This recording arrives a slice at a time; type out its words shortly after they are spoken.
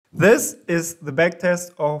This is the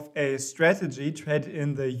backtest of a strategy traded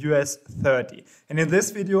in the US 30. And in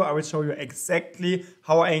this video, I will show you exactly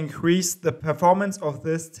how I increased the performance of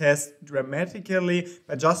this test dramatically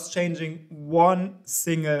by just changing one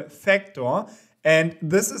single factor. And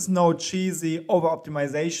this is no cheesy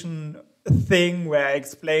over-optimization thing where I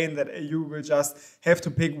explain that you will just have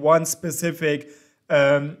to pick one specific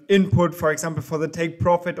input, for example, for the take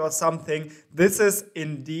profit or something. This is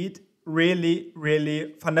indeed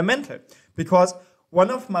really fundamental, because one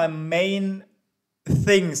of my main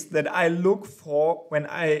things that I look for when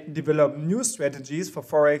I develop new strategies for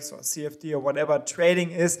Forex or CFD or whatever trading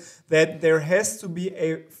is that there has to be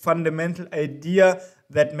a fundamental idea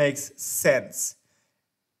that makes sense.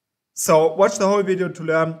 So watch the whole video to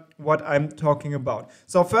learn what I'm talking about.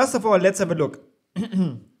 So first of all, let's have a look.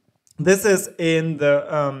 This is in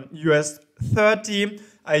the US 30.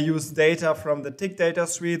 I use data from the tick data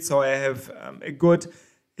suite, so I have a good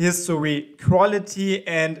history quality.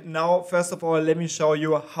 And now, first of all, let me show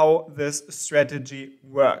you how this strategy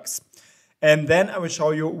works. And then I will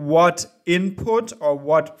show you what input or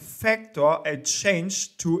what factor I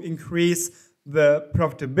changed to increase the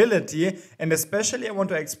profitability. And especially I want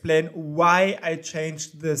to explain why I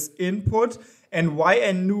changed this input and why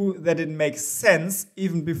I knew that it makes sense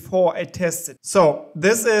even before I tested. So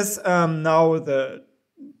this is now the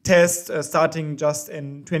test starting just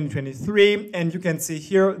in 2023, and you can see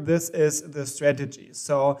here this is the strategy.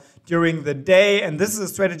 So during the day, and this is a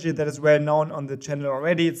strategy that is well known on the channel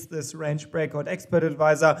already, it's this range breakout expert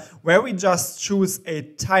advisor where we just choose a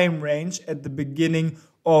time range at the beginning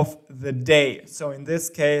of the day. So in this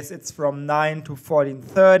case it's from 9 to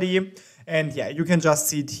 14:30, and yeah, you can just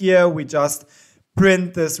see it here. We just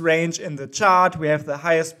print this range in the chart. We have the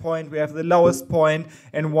highest point, we have the lowest point,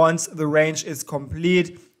 and once the range is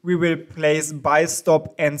complete, we will place buy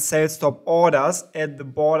stop and sell stop orders at the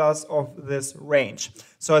borders of this range.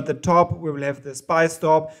 So at the top, we will have this buy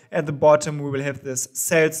stop. At the bottom, we will have this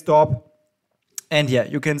sell stop. And yeah,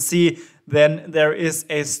 you can see then there is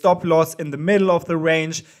a stop loss in the middle of the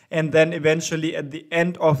range. And then eventually at the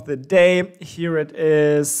end of the day, here it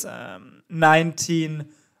is 19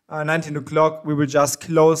 o'clock, we will just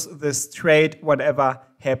close this trade, whatever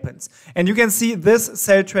happens. And you can see this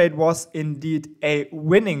sell trade was indeed a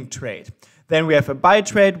winning trade. Then we have a buy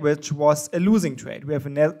trade, which was a losing trade. We have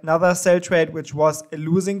another sell trade, which was a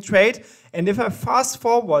losing trade. And if I fast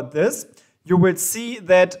forward this, you will see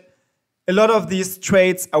that a lot of these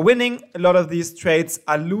trades are winning, a lot of these trades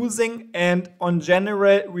are losing, and on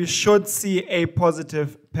general, we should see a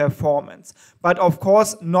positive performance. But of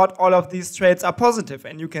course, not all of these trades are positive.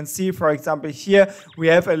 And you can see, for example, here, we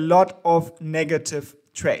have a lot of negative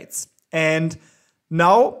trades. And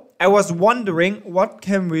now I was wondering, what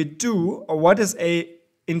can we do, or what is an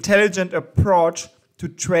intelligent approach to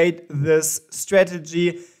trade this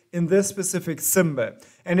strategy in this specific symbol?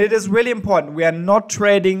 And it is really important. We are not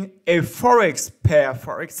trading a Forex pair,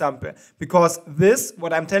 for example, because this,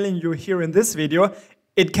 what I'm telling you here in this video,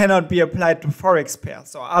 it cannot be applied to Forex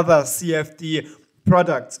pairs or other CFD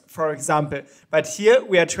products, for example. But here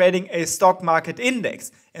we are trading a stock market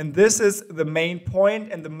index. And this is the main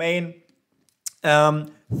point and the main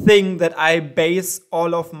thing that I base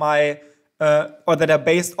all of my, or that I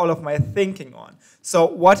based all of my thinking on. So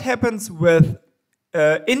what happens with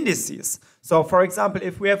indices? So for example,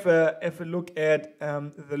 if we have a look at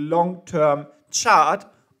the long-term chart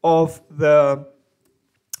of the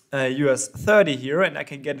US 30 here, and I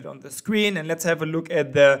can get it on the screen, and let's have a look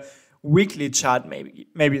at the weekly chart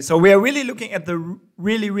maybe. So we are really looking at the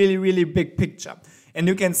really big picture. And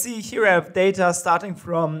you can see here I have data starting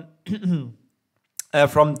from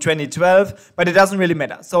 2012, but it doesn't really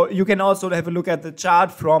matter. So you can also have a look at the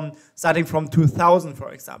chart starting from 2000,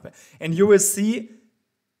 for example. And you will see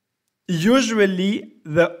usually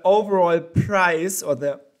the overall price or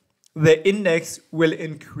the index will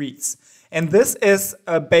increase. And this is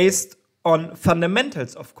based on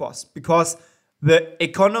fundamentals, of course, because the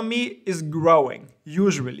economy is growing,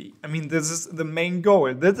 usually. I mean, this is the main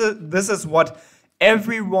goal. This is what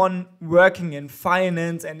everyone working in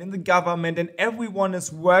finance and in the government, and everyone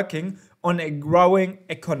is working on a growing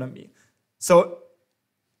economy. So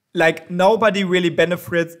like nobody really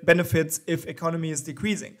benefits if economy is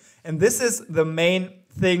decreasing. And this is the main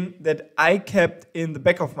thing that I kept in the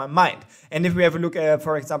back of my mind. And if we have a look at,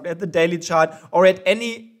 for example, at the daily chart or at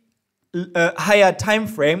any higher time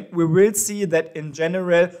frame, we will see that in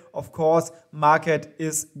general, of course, market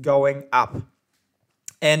is going up.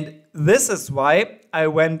 And this is why I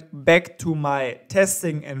went back to my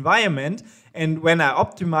testing environment, and when I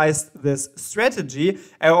optimized this strategy,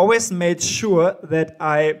 I always made sure that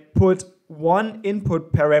I put one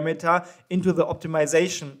input parameter into the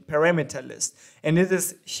optimization parameter list. And it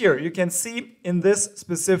is here. You can see in this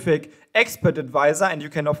specific expert advisor, and you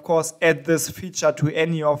can of course add this feature to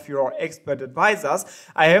any of your expert advisors,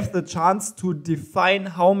 I have the chance to define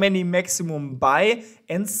how many maximum buy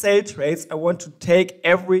and sell trades I want to take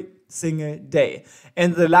every single day.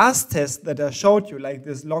 And the last test that I showed you, like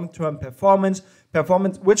this long-term performance,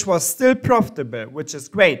 which was still profitable, which is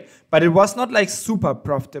great, but it was not like super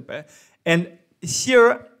profitable. And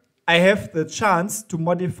here I have the chance to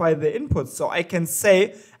modify the inputs. So I can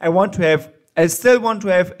say I still want to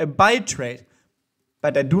have a buy trade,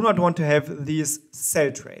 but I do not want to have these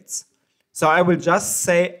sell trades. So I will just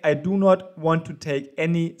say I do not want to take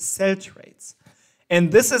any sell trades.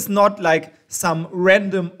 And this is not like some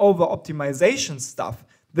random over-optimization stuff.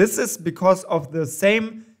 This is because of the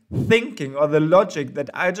same thinking or the logic that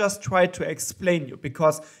I just tried to explain you.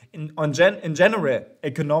 Because in general,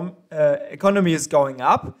 economy is going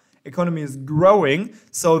up, economy is growing.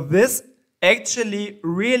 So this actually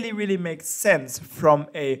really makes sense from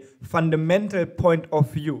a fundamental point of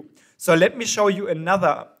view. So let me show you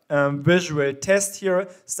another visual test here,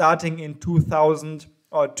 starting in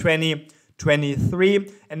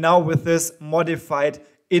 2023, and now with this modified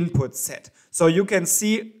input set. So you can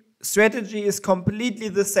see strategy is completely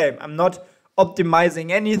the same. I'm not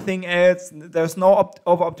optimizing anything else. There's no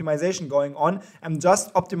over-optimization going on. I'm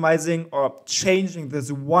just optimizing or changing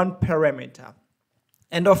this one parameter.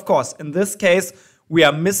 And of course, in this case, we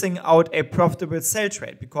are missing out a profitable sell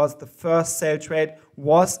trade because the first sell trade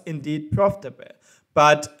was indeed profitable.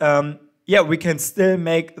 But yeah, we can still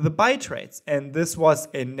make the buy trades. And this was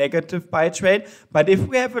a negative buy trade. But if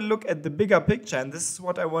we have a look at the bigger picture, and this is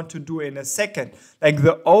what I want to do in a second, like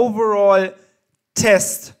the overall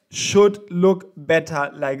test should look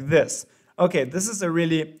better like this. Okay, this is a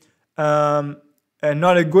really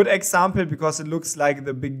not a good example because it looks like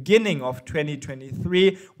the beginning of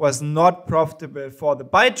 2023 was not profitable for the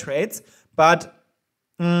buy trades. But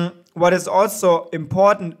what is also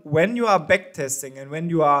important when you are backtesting and when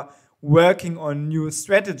you are working on new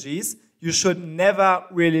strategies, you should never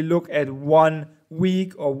really look at 1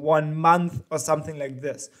 week or 1 month or something like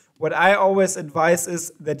this. What I always advise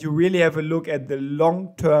is that you really have a look at the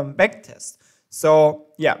long-term backtest. So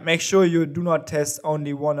yeah, make sure you do not test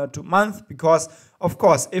only 1 or 2 months because, of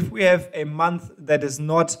course, if we have a month that is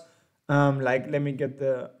not like, let me get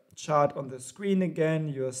the chart on the screen again,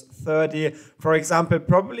 US 30, for example,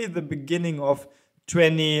 probably the beginning of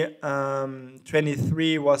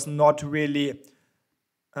 2023 was not really,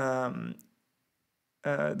 the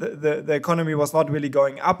economy was not really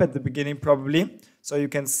going up at the beginning probably. So you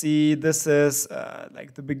can see this is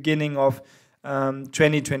like the beginning of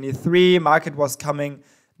 2023, market was coming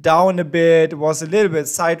down a bit, was a little bit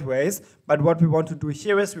sideways. But what we want to do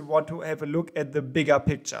here is we want to have a look at the bigger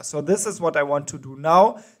picture. So this is what I want to do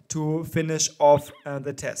now to finish off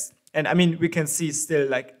the test. And I mean, we can see still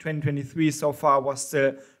like 2023 so far was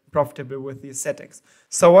still profitable with these settings.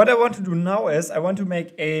 So what I want to do now is I want to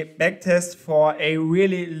make a backtest for a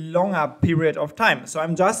really longer period of time. So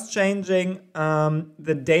I'm just changing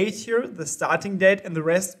the date here, the starting date, and the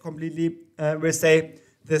rest completely will stay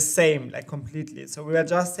the same, like completely. So we are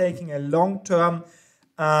just taking a long-term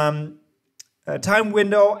time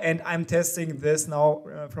window, and I'm testing this now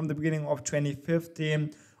from the beginning of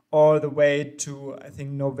 2015 all the way to, I think,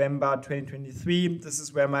 November 2023. This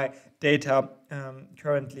is where my data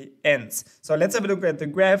currently ends. So let's have a look at the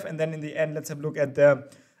graph, and then in the end, let's have a look at the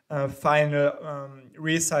final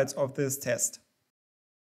results of this test.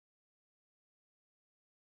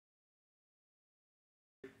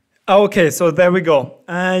 Okay, so there we go.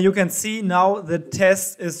 You can see now the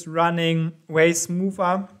test is running way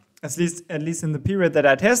smoother, at least in the period that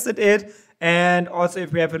I tested it. And also,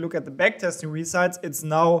 if we have a look at the backtesting results, it's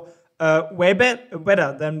now way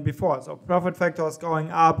better than before. So profit factor is going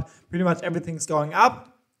up, pretty much everything's going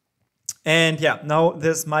up. And yeah, now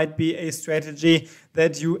this might be a strategy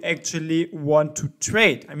that you actually want to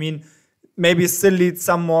trade. I mean, maybe still needs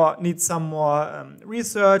some more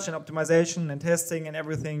research and optimization and testing and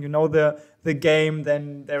everything. You know the game.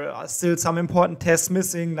 Then there are still some important tests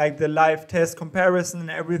missing, like the live test comparison and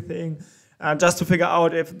everything. Just to figure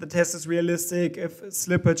out if the test is realistic, if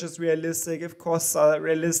slippage is realistic, if costs are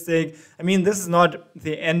realistic. I mean, this is not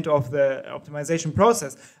the end of the optimization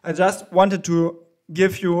process. I just wanted to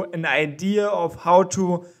give you an idea of how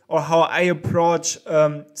I approach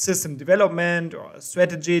system development or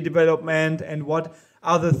strategy development and what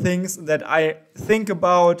are the things that I think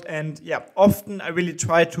about. And yeah, often I really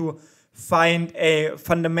try to find a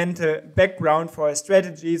fundamental background for a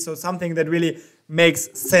strategy, so something that really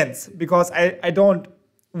makes sense, because I don't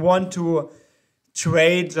want to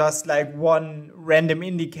trade just like one random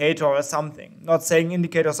indicator or something. Not saying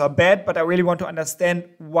indicators are bad, but I really want to understand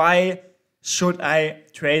why should I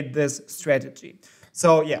trade this strategy.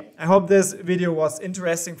 So yeah, I hope this video was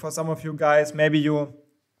interesting for some of you guys. Maybe you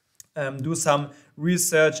do some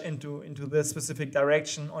research into this specific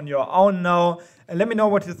direction on your own now. And let me know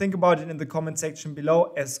what you think about it in the comment section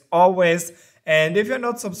below, as always. And if you're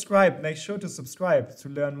not subscribed, make sure to subscribe to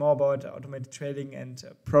learn more about automated trading and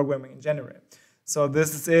programming in general. So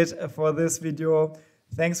this is it for this video.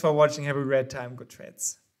 Thanks for watching. Have a great time. Good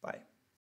trades.